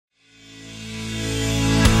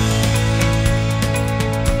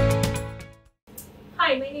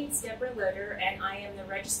Loder, and I am the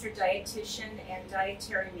registered dietitian and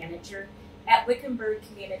dietary manager at Wickenburg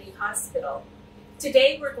Community Hospital.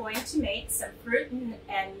 Today we're going to make some fruit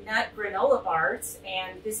and nut granola bars,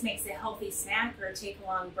 and this makes a healthy snack or take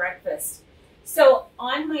along breakfast. So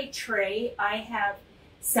on my tray I have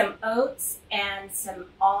some oats and some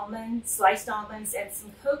almonds, sliced almonds, and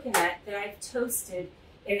some coconut that I've toasted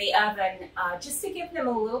in the oven just to give them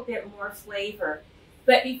a little bit more flavor.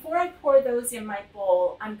 But before I pour those in my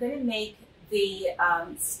bowl, I'm going to make the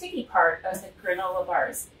sticky part of the granola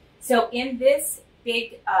bars. So in this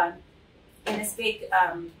big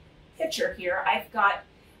pitcher here, I've got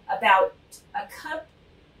about a cup,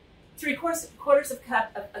 three-quarters of a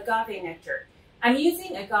cup of agave nectar. I'm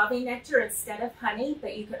using agave nectar instead of honey,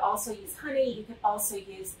 but you could also use honey. You could also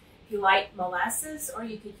use, if you like, molasses, or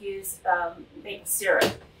you could use maple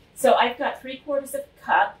syrup. So I've got three-quarters of a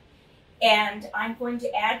cup, and I'm going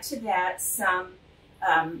to add to that some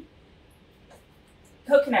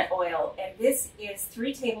coconut oil, and this is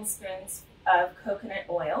 3 tablespoons of coconut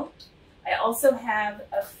oil. I also have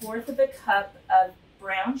 1/4 of a cup of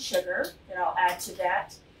brown sugar that I'll add to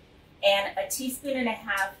that, and 1.5 teaspoons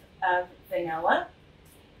of vanilla,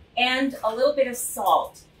 and a little bit of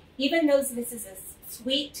salt. Even though this is a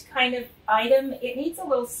sweet kind of item, it needs a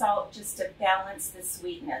little salt just to balance the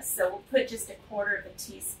sweetness. So we'll put just 1/4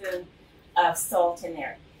 teaspoon of salt in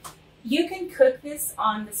there. You can cook this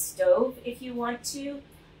on the stove if you want to,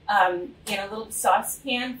 in a little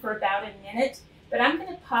saucepan for about a minute, but I'm going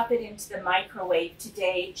to pop it into the microwave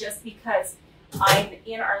today just because I'm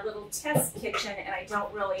in our little test kitchen and I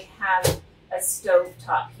don't really have a stove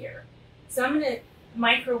top here. So I'm going to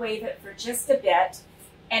microwave it for just a bit,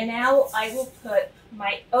 and now I will put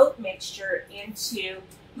my oat mixture into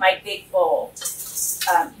my big bowl.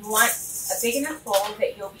 You want a big enough bowl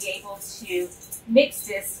that you'll be able to mix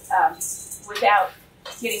this without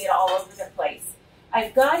getting it all over the place.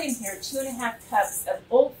 I've got in here 2.5 cups of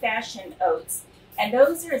old-fashioned oats, and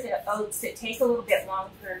those are the oats that take a little bit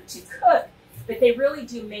longer to cook, but they really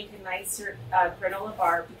do make a nicer granola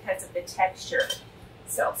bar because of the texture.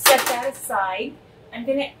 So set that aside. I'm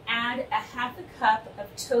going to add 1/2 cup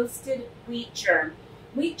of toasted wheat germ.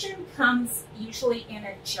 Wheat germ comes usually in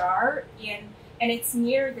a jar, and it's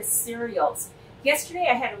near the cereals. Yesterday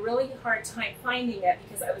I had a really hard time finding it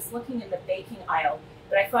because I was looking in the baking aisle,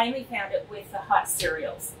 but I finally found it with the hot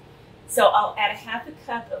cereals. So I'll add 1/2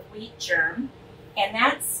 cup of wheat germ, and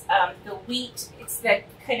that's the wheat. It's the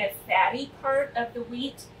kind of fatty part of the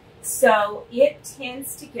wheat, so it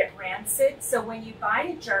tends to get rancid. So when you buy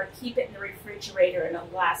a jar, keep it in the refrigerator and it'll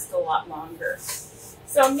last a lot longer.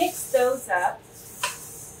 So mix those up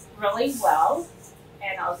really well,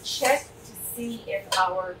 and I'll check to see if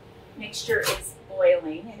our mixture is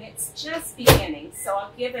boiling, and it's just beginning, so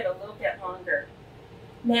I'll give it a little bit longer.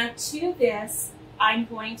 Now to this, I'm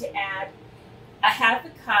going to add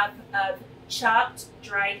 1/2 cup of chopped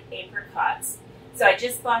dried apricots. So I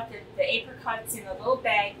just bought the apricots in a little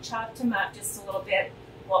bag, chopped them up just a little bit.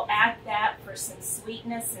 We'll add that for some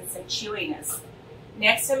sweetness and some chewiness.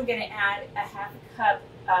 Next, I'm going to add 1/2 cup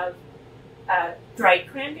of dried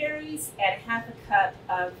cranberries and 1/2 cup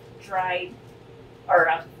of dried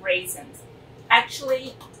raisins.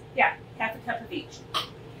 Actually, yeah, 1/2 cup of each.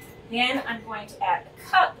 Then I'm going to add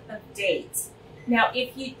 1 cup of dates. Now,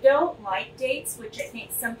 if you don't like dates, which I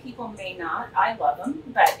think some people may not, I love them,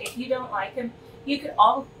 but if you don't like them, you could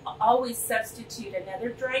always substitute another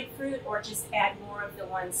dried fruit or just add more of the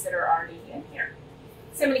ones that are already in here.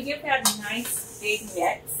 So I'm going to give that a nice big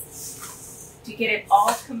mix to get it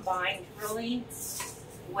all combined, really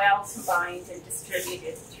well combined and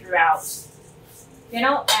distributed throughout. Then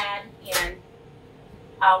I'll add in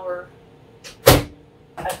our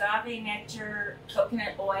agave nectar,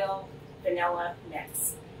 coconut oil, vanilla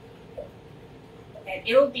mix. And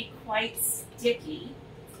it'll be quite sticky,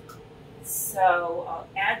 so I'll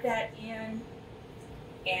add that in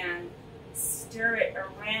and stir it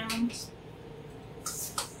around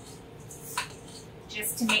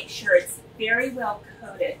just to make sure it's very well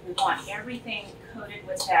coated. We want everything coated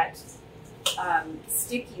with that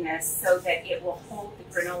stickiness so that it will hold the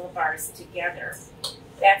granola bars together.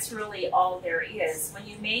 That's really all there is. When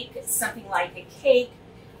you make something like a cake,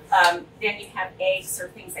 then you have eggs or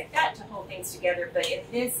things like that to hold things together, but in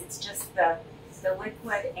this, it's just the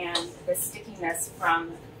liquid and the stickiness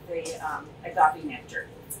from the agave nectar.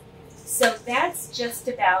 So that's just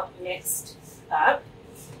about mixed up.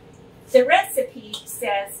 The recipe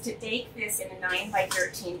says to bake this in a 9 by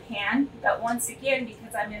 13 pan, but once again,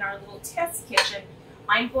 because I'm in our little test kitchen,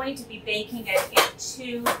 I'm going to be baking it in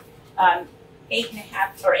 2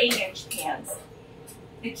 8.5 or 8-inch pans.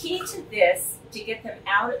 The key to this to get them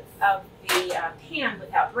out of the pan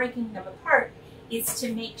without breaking them apart is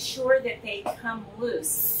to make sure that they come loose.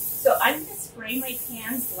 So I'm going to spray my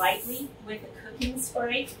pans lightly with a cooking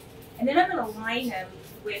spray, and then I'm going to line them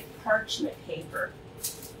with parchment paper.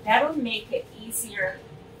 That'll make it easier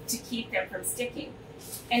to keep them from sticking.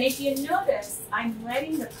 And if you notice, I'm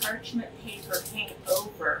letting the parchment paper hang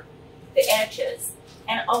over the edges,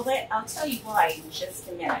 and I'll tell you why in just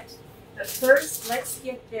a minute. But first, let's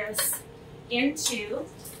get this into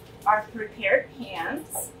our prepared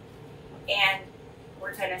pans, and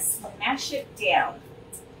we're going to smash it down.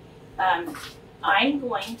 I'm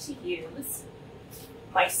going to use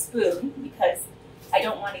my spoon because I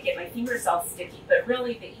don't want to get my fingers all sticky, but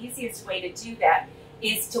really the easiest way to do that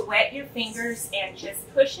is to wet your fingers and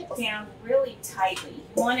just push it down really tightly.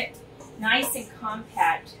 You want it nice and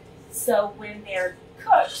compact so when they're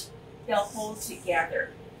cooked, they'll hold together.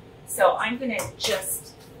 So I'm going to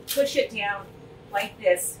just push it down like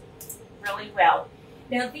this really well.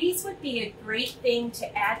 Now these would be a great thing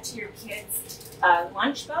to add to your kids'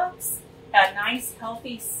 lunchbox, a nice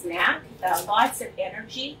healthy snack, lots of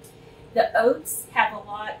energy. The oats have a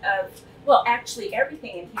lot of, well, actually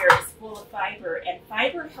everything in here is full of fiber, and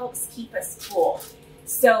fiber helps keep us full.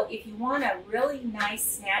 So if you want a really nice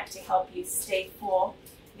snack to help you stay full,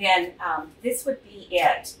 then this would be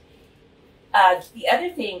it. The other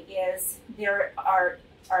thing is there are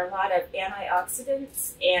a lot of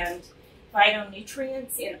antioxidants and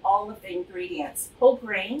phytonutrients in all of the ingredients. Whole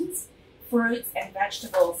grains, fruits, and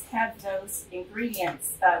vegetables have those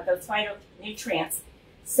ingredients, those phytonutrients.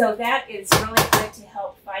 So that is really good to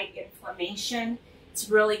help fight inflammation. It's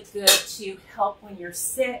really good to help when you're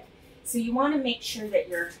sick. So you want to make sure that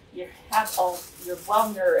you're well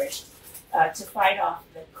nourished to fight off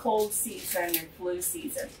the cold season and flu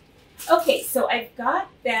season. Okay, so I've got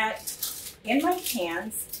that in my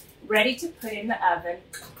pans, ready to put in the oven.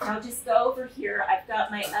 I'll just go over here. I've got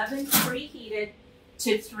my oven preheated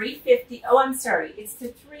to 350. Oh, I'm sorry, it's to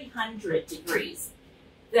 300 degrees.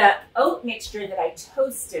 The oat mixture that I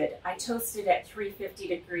toasted at 350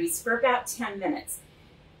 degrees for about 10 minutes.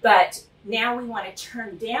 But now we want to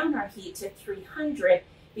turn down our heat to 300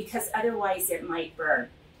 because otherwise it might burn.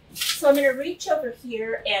 So I'm going to reach over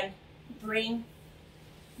here and bring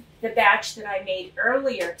the batch that I made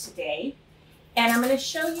earlier today. And I'm going to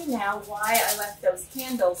show you now why I left those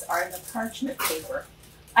handles on the parchment paper.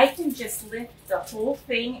 I can just lift the whole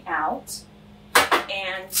thing out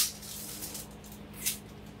and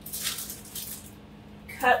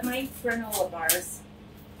cut my granola bars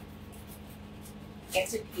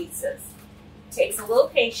into pieces. Takes a little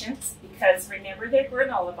patience because remember they're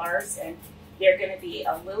granola bars and they're going to be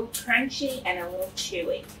a little crunchy and a little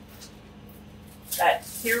chewy. But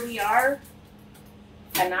here we are,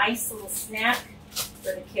 a nice little snack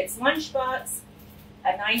for the kids' lunchbox,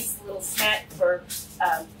 a nice little snack for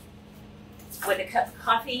with a cup of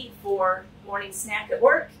coffee for morning snack at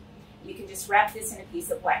work. You can just wrap this in a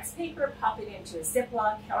piece of wax paper, pop it into a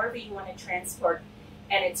Ziploc, however you want to transport,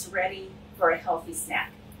 and it's ready for a healthy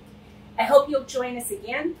snack. I hope you'll join us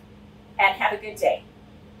again, and have a good day.